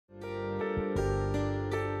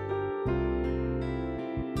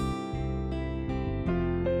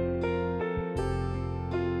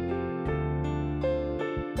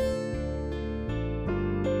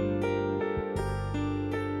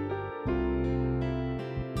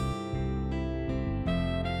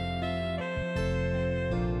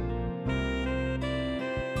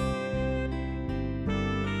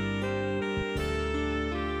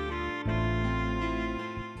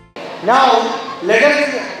Now, let us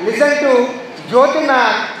listen to Jyothi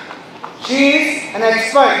ma'am. She is an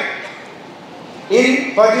expert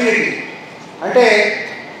in fertility. అంటే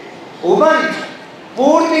women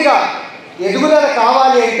పూర్తిగా ఎదుగుదల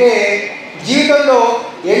కావాలి అంటే జీవితంలో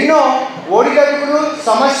ఎన్నో ఒడిదుడుకులు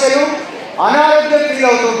సమస్యలు అనారోగ్యం ఫీల్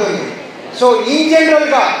అవుతుంటుంది. సో ఇన్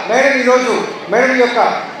జనరల్గా మేడం ఈరోజు మేడం యొక్క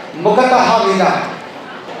ముఖతహ మీద.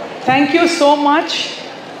 Thank you so much.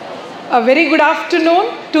 A very good afternoon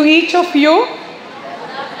to each of you.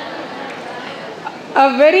 A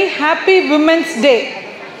very happy Women's Day.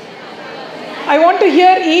 I want to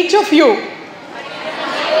hear each of you.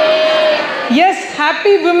 Yes,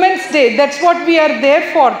 happy Women's Day. That's what we are there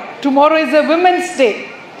for. Tomorrow is a Women's Day.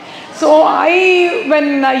 So when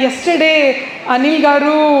yesterday Anil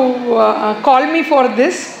Garu called me for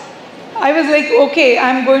this, I was like, okay,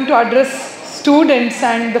 I'm going to address students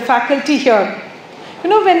and the faculty here. You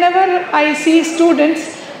know, whenever I see students,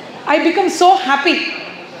 I become so happy.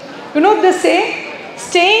 You know, they say,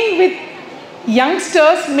 staying with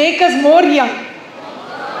youngsters make us more young.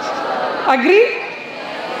 Agree?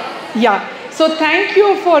 Yeah. So thank you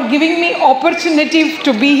for giving me opportunity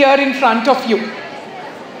to be here in front of you.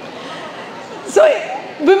 So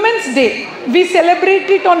Women's Day, we celebrate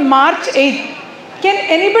it on March 8th. Can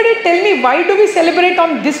anybody tell me why do we celebrate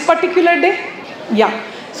on this particular day? Yeah.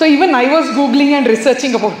 So even I was Googling and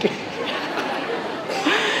researching about it.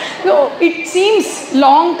 So it seems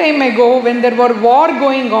long time ago when there were war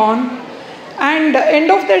going on, and end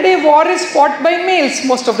of the day war is fought by males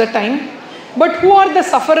most of the time. But who are the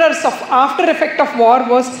sufferers of after effect of war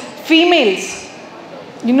was females.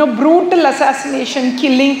 You know, brutal assassination,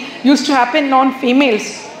 killing used to happen on females.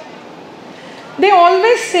 They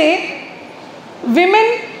always say women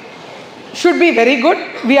should be very good.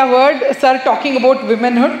 We have heard sir talking about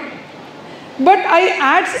womanhood. But I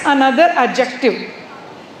add another adjective.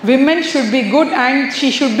 Women should be good and she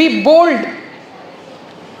should be bold.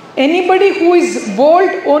 Anybody who is bold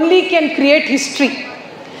only can create history.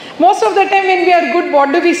 Most of the time when we are good,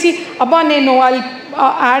 what do we see? Abba nenu, I'll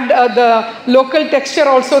add the local texture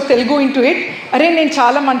also, Telugu into it. Are nenu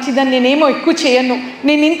chaala manchidanni, nenemo ekku cheyanu,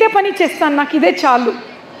 nenu inte pani chestanu, naku ide chalu.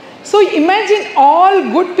 So imagine all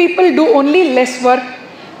good people do only less work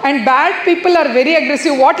and bad people are very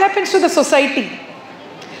aggressive. What happens to the society?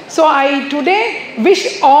 So I today wish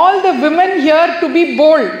all the women here to be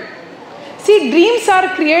bold. See, dreams are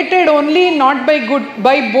created only not by good,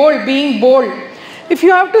 by bold, being bold. If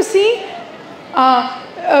you have to see,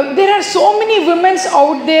 there are so many women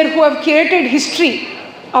out there who have created history.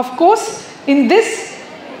 Of course, in this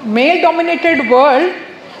male-dominated world,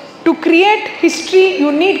 to create history,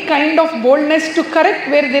 you need kind of boldness to correct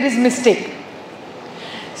where there is mistake.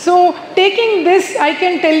 So, taking this, I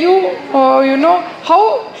can tell you, you know,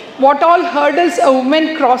 what all hurdles a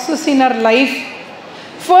woman crosses in her life.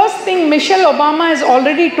 First thing, Michelle Obama has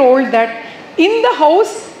already told that in the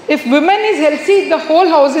house, if women is healthy, the whole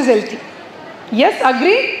house is healthy. Yes,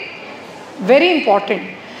 agree? Very important.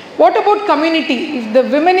 What about community? If the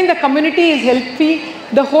women in the community is healthy,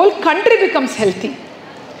 the whole country becomes healthy.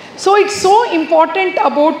 So it's so important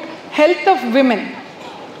about health of women.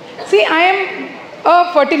 See, I am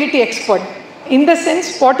a fertility expert. In the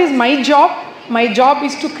sense, what is my job? My job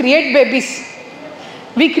is to create babies.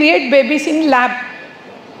 We create babies in lab,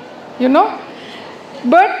 you know.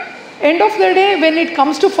 But end of the day, when it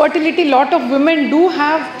comes to fertility, lot of women do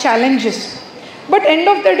have challenges. But end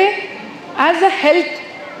of the day, as a health,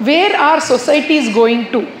 where our society is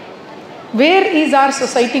going to? Where is our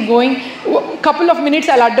society going? Couple of minutes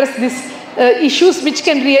I'll address this issues which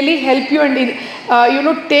can really help you and you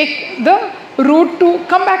know, take the route to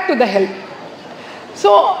come back to the health.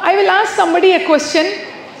 So I will ask somebody a question.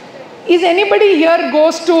 Is anybody here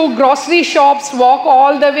goes to grocery shops, walk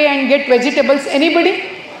all the way and get vegetables? Anybody?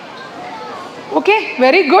 Okay,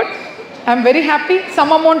 very good. I'm very happy.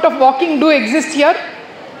 Some amount of walking do exist here.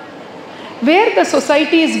 Where the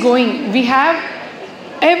society is going, we have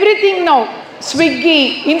everything now.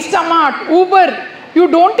 Swiggy, Instamart, Uber. You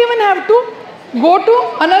don't even have to go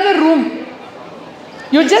to another room.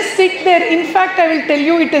 You just sit there. In fact, I will tell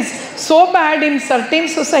you, it is so bad in certain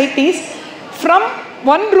societies. From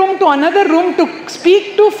one room to another room to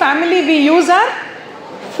speak to family, we use our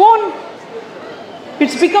phone.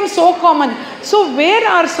 It's become so common. So where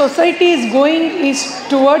our society is going is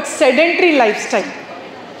towards sedentary lifestyle.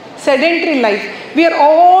 Sedentary life. We are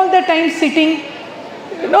all the time sitting.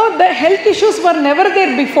 You know, the health issues were never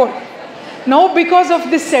there before. Now because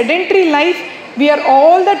of this sedentary life, we are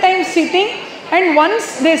all the time sitting, and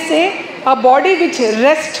once they say a body which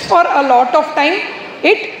rests for a lot of time,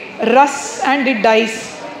 it rusts and it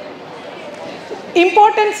dies.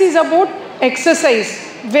 importance is about exercise.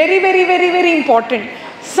 Very, very, very, very important.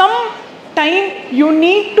 Some time you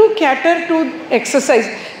need to cater to exercise.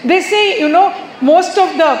 They say, you know, most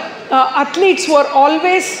of the athletes who are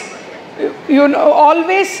always, you know,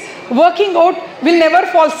 always working out will never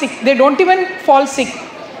fall sick. They don't even fall sick.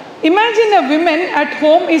 Imagine a woman at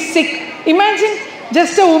home is sick. Imagine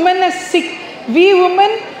just a woman is sick. We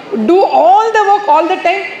women do all the work all the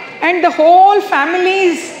time, and the whole family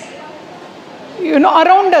is, you know,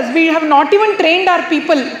 around us. We have not even trained our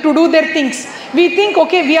people to do their things. We think,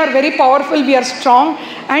 okay, we are very powerful, we are strong,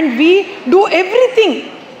 and we do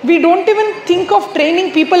everything. We don't even think of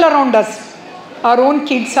training people around us. Our own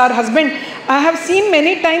kids, our husband. I have seen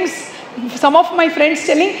many times some of my friends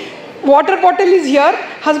telling, water bottle is here,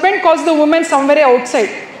 husband calls the woman somewhere outside.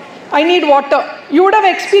 I need water. You would have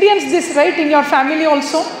experienced this, right, in your family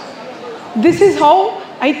also. This is how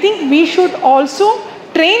I think we should also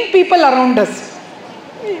train people around us.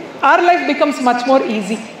 Our life becomes much more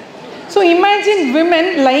easy. So imagine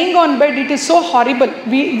women lying on bed, it is so horrible.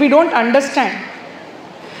 We don't understand.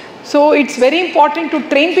 So it's very important to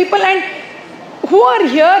train people, and who are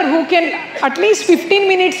here who can at least 15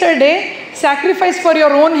 minutes a day sacrifice for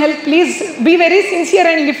your own health, please be very sincere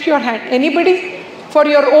and lift your hand. Anybody? For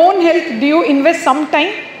your own health, do you invest some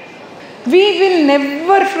time? We will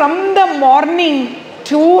never, from the morning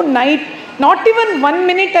to night, not even 1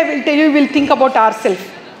 minute I will tell you, we will think about ourselves.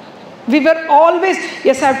 We were always,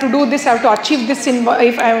 yes, I have to do this, I have to achieve this in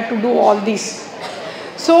life, I have to do all this.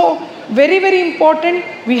 So, very, very important,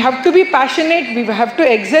 we have to be passionate, we have to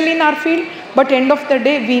excel in our field, but end of the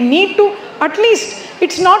day, we need to, at least,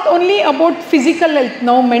 it's not only about physical health,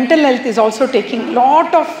 now mental health is also taking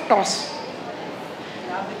lot of toss.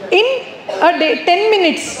 In a day, 10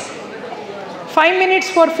 minutes, 5 minutes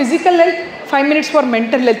for physical health, 5 minutes for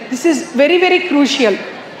mental health. This is very, very crucial.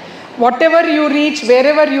 Whatever you reach,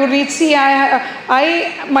 wherever you reach, see,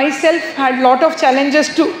 I myself had lot of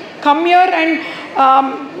challenges to come here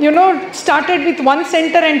and, you know, started with one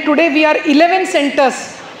center, and today we are 11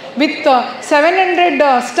 centers with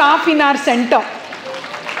 700 staff in our center.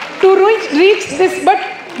 To reach this, but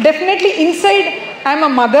definitely inside, I am a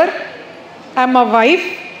mother, I am a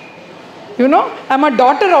wife, you know, I am a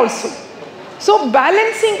daughter also. So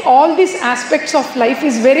balancing all these aspects of life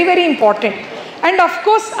is very, very important. And of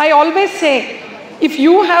course, I always say, if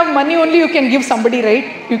you have money only, you can give somebody,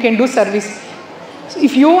 right? You can do service. So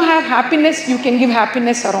if you have happiness, you can give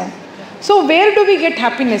happiness around. So where do we get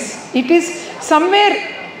happiness? It is somewhere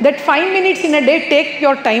that 5 minutes in a day, take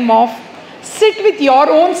your time off. Sit with your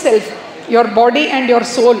own self, your body and your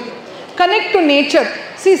soul. Connect to nature.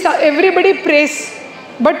 See, everybody prays,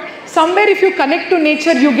 but somewhere if you connect to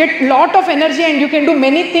nature, you get lot of energy and you can do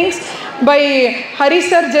many things. By Hari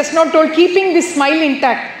sir just now told, keeping this smile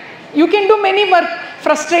intact. You can do many work,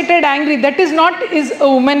 frustrated, angry. That is not is a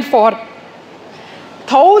woman for.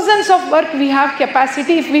 Thousands of work we have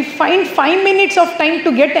capacity. If we find 5 minutes of time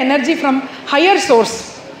to get energy from higher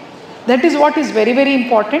source, that is what is very, very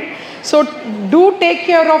important. So do take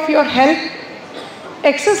care of your health.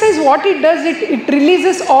 Exercise, what it does, it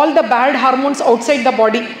releases all the bad hormones outside the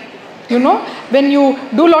body. You know, when you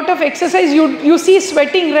do lot of exercise, you see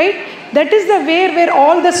sweating, right? That is the way where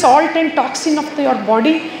all the salt and toxin of your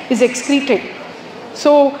body is excreted.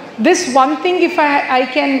 So this one thing, if I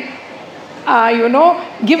can, you know,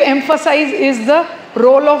 give emphasize is the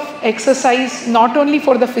role of exercise, not only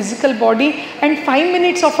for the physical body, and 5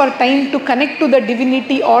 minutes of our time to connect to the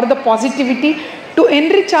divinity or the positivity to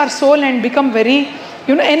enrich our soul and become very,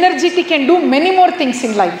 you know, energetic and do many more things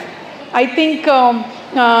in life. I think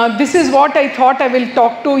this is what I thought I will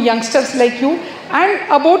talk to youngsters like you, and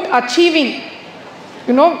about achieving,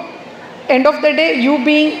 you know, end of the day, you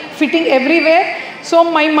being fitting everywhere. So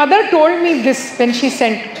my mother told me this when she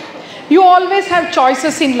sent, you always have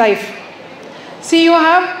choices in life. See, you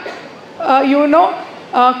have, you know,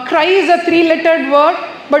 cry is a 3-lettered word,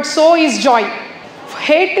 but so is joy.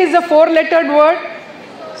 Hate is a 4-lettered word,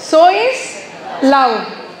 so is love.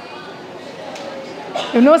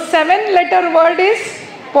 You know, 7-letter word is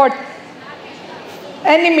what?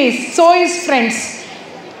 Enemies, so is friends.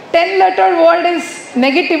 10-lettered word is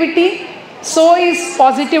negativity, so is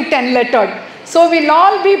positive 10-lettered. So we'll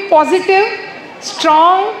all be positive,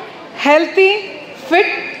 strong, healthy, fit,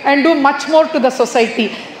 and do much more to the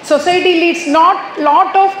society. Society needs not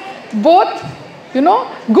lot of both, you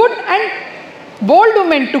know, good and bold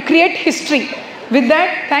women to create history. With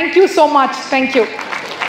that, thank you so much. Thank you.